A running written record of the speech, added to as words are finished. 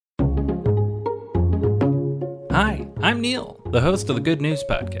Hi, I'm Neil, the host of the Good News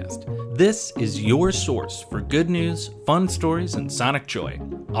Podcast. This is your source for good news, fun stories, and sonic joy.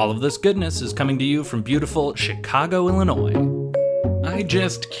 All of this goodness is coming to you from beautiful Chicago, Illinois. I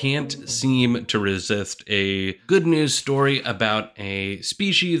just can't seem to resist a good news story about a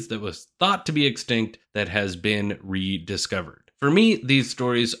species that was thought to be extinct that has been rediscovered. For me, these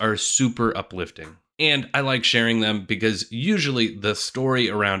stories are super uplifting. And I like sharing them because usually the story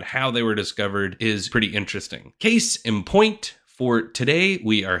around how they were discovered is pretty interesting. Case in point, for today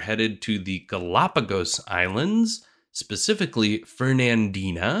we are headed to the Galapagos Islands, specifically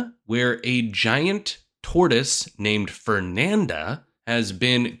Fernandina, where a giant tortoise named Fernanda has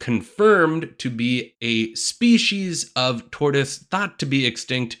been confirmed to be a species of tortoise thought to be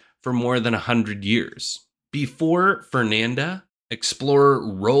extinct for more than 100 years. Before Fernanda,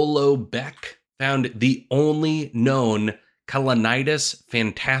 explorer Rollo Beck found the only known Calanitis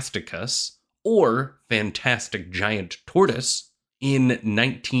fantasticus, or fantastic giant tortoise, in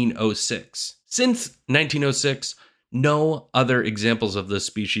 1906. Since 1906, no other examples of this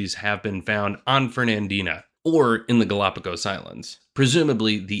species have been found on Fernandina or in the Galapagos Islands,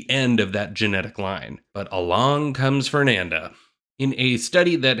 presumably the end of that genetic line. But along comes Fernanda. In a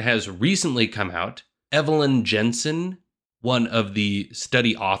study that has recently come out, Evelyn Jensen, one of the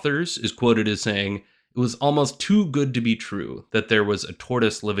study authors, is quoted as saying, "It was almost too good to be true that there was a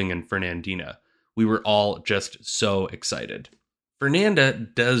tortoise living in Fernandina. We were all just so excited." Fernanda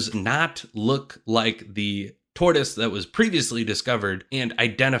does not look like the tortoise that was previously discovered and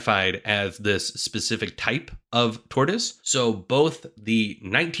identified as this specific type of tortoise. So both the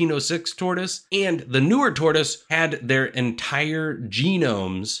 1906 tortoise and the newer tortoise had their entire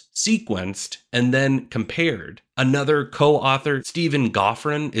genomes sequenced and then compared. Another co-author, Stephen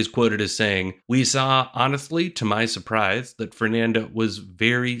Goffrin, is quoted as saying, "We saw, honestly, to my surprise, that Fernanda was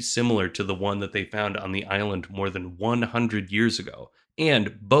very similar to the one that they found on the island more than 100 years ago.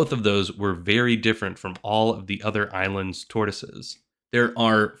 And both of those were very different from all of the other islands' tortoises." There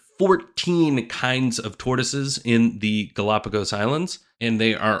are 14 kinds of tortoises in the Galapagos Islands, and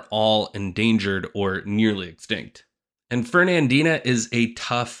they are all endangered or nearly extinct. And Fernandina is a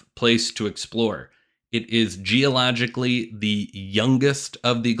tough place to explore. It is geologically the youngest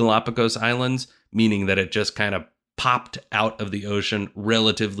of the Galapagos Islands, meaning that it just kind of popped out of the ocean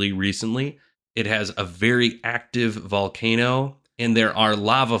relatively recently. It has a very active volcano, and there are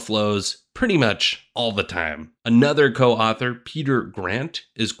lava flows pretty much all the time. Another co-author, Peter Grant,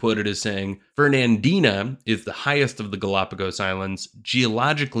 is quoted as saying, "Fernandina is the highest of the Galapagos Islands,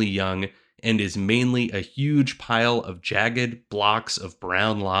 geologically young, and is mainly a huge pile of jagged blocks of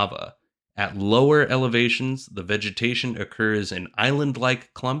brown lava. At lower elevations, the vegetation occurs in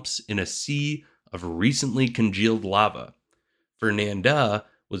island-like clumps in a sea of recently congealed lava. Fernanda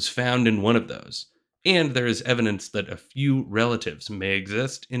was found in one of those, and there is evidence that a few relatives may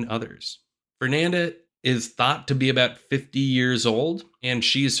exist in others." Fernanda is thought to be about 50 years old, and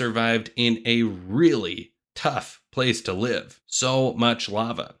she survived in a really tough place to live. So much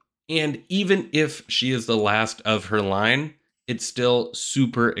lava. And even if she is the last of her line, it's still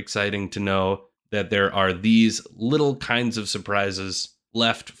super exciting to know that there are these little kinds of surprises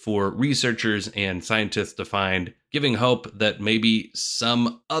left for researchers and scientists to find, giving hope that maybe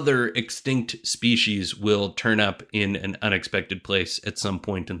some other extinct species will turn up in an unexpected place at some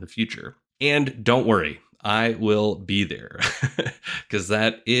point in the future. And don't worry, I will be there, because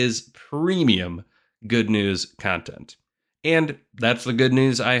that is premium good news content. And that's the good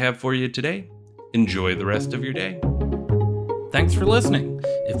news I have for you today. Enjoy the rest of your day. Thanks for listening.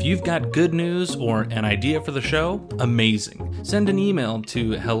 If you've got good news or an idea for the show, amazing. Send an email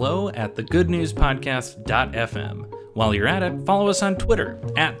to hello@thegoodnewspodcast.fm. While you're at it, follow us on Twitter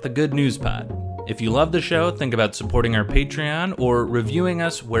 @thegoodnewspod. If you love the show, think about supporting our Patreon or reviewing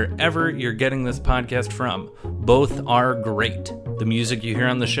us wherever you're getting this podcast from. Both are great. The music you hear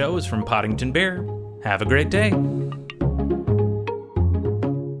on the show is from Poddington Bear. Have a great day.